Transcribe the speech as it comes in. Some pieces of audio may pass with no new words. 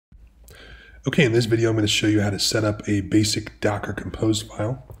Okay, in this video I'm going to show you how to set up a basic Docker Compose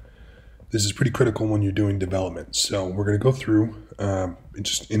file. This is pretty critical when you're doing development. So we're going to go through and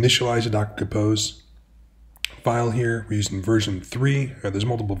just initialize a Docker Compose file here. We're using version 3. There's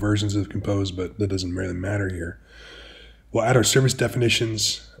multiple versions of Compose, but that doesn't really matter here. We'll add our service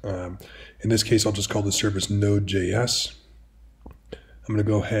definitions. In this case, I'll just call the service Node.js. I'm going to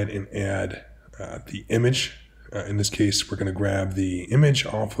go ahead and add the image. In this case, we're going to grab the image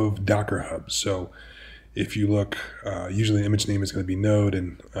off of Docker Hub. So if you look, usually the image name is going to be Node,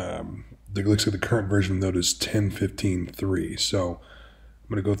 and it looks like the current version of Node is 10.15.3. So I'm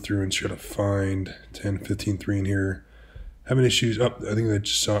going to go through and try to find 10.15.3 in here. Having issues. Oh, I think I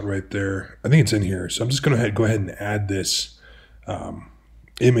just saw it right there. I think it's in here. So I'm just going to go ahead and add this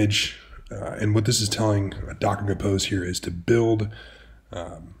image. And what this is telling Docker Compose here is to build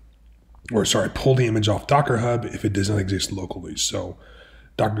pull the image off Docker Hub if it does not exist locally. So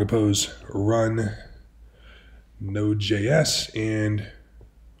Docker Compose run Node.js and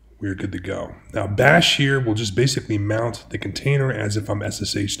we're good to go. Now bash here will just basically mount the container as if I'm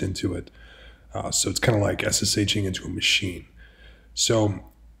SSH'd into it. So it's kind of like SSHing into a machine. So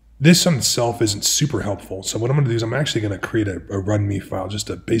this on itself isn't super helpful. So what I'm going to do is I'm actually going to create a runme file, just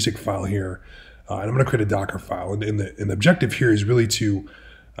a basic file here. And I'm going to create a Docker file. And the objective here is really to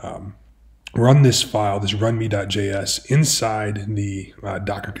run this file, this runme.js, inside the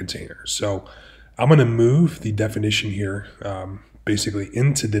Docker container. So I'm going to move the definition here basically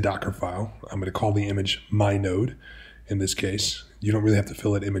into the Docker file. I'm going to call the image my node in this case. You don't really have to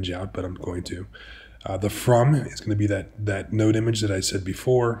fill that image out, but I'm going to. The from is going to be that node image that I said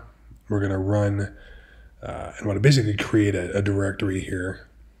before. We're going to run and want to basically create a directory here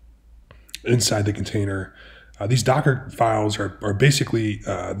inside the container. These Docker files are basically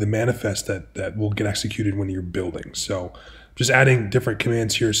the manifest that will get executed when you're building. So just adding different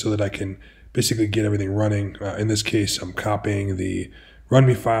commands here so that I can basically get everything running. In this case, I'm copying the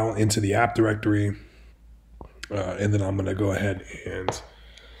runme file into the app directory. And then I'm going to go ahead and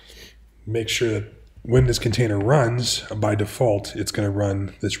make sure that when this container runs, by default, it's going to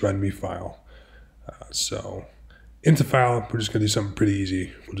run this runme file. So into file, we're just going to do something pretty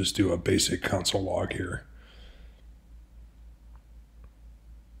easy. We'll just do a basic console log here.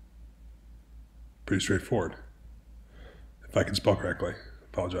 Pretty straightforward. If I can spell correctly.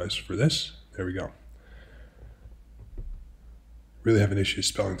 Apologize for this. There we go. Really having issues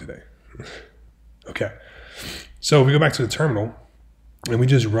spelling today. Okay. So if we go back to the terminal and we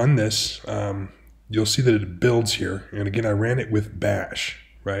just run this, you'll see that it builds here. And again, I ran it with bash,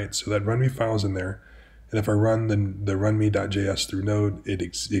 right? So that runme file is in there. And if I run the runme.js through Node,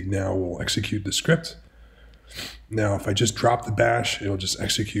 it now will execute the script. Now, if I just drop the bash, it'll just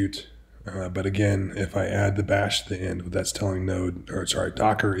execute. But again, if I add the bash to the end, what that's telling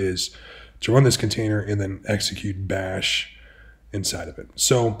Docker is to run this container and then execute bash inside of it.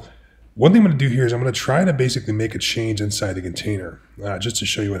 So one thing I'm going to do here is I'm going to try to basically make a change inside the container just to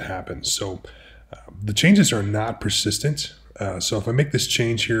show you what happens. So the changes are not persistent. So if I make this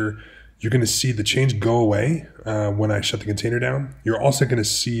change here, you're going to see the change go away when I shut the container down. You're also going to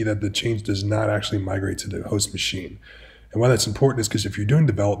see that the change does not actually migrate to the host machine. And why that's important is because if you're doing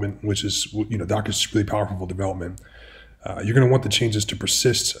development, which is, Docker is really powerful for development, you're going to want the changes to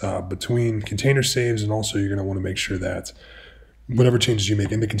persist between container saves, and also you're going to want to make sure that whatever changes you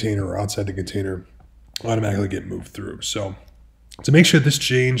make in the container or outside the container automatically get moved through. So to make sure this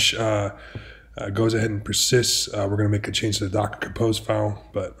change goes ahead and persists, we're going to make a change to the Docker Compose file.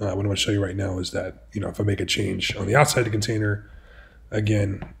 But what I'm going to show you right now is that, if I make a change on the outside of the container,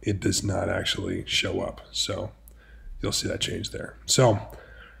 again, it does not actually show up. So you'll see that change there. So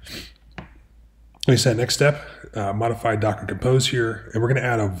like I said, next step, modify Docker Compose here, and we're going to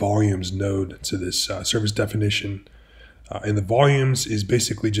add a volumes node to this service definition. And the volumes is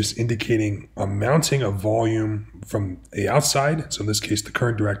basically just indicating a mounting a volume from the outside, so in this case the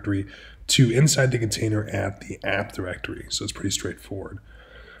current directory, to inside the container at the app directory. So it's pretty straightforward.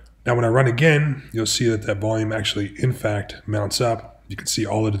 Now when I run again, you'll see that volume actually in fact mounts up. You can see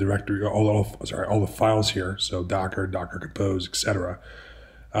all of the directory, all the files here. So Docker, Docker Compose, etc.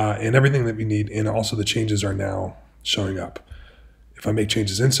 And everything that we need, and also the changes are now showing up. If I make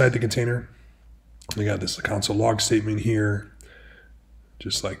changes inside the container, I got this console log statement here,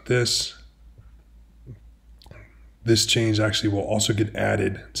 just like this. This change actually will also get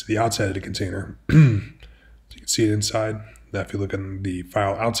added to the outside of the container. So you can see it inside. Now if you look at the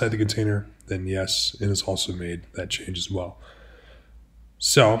file outside the container, then yes, it has also made that change as well.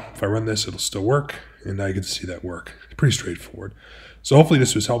 So if I run this, it'll still work, and now you can see that work. It's pretty straightforward. So hopefully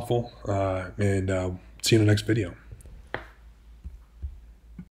this was helpful, and see you in the next video.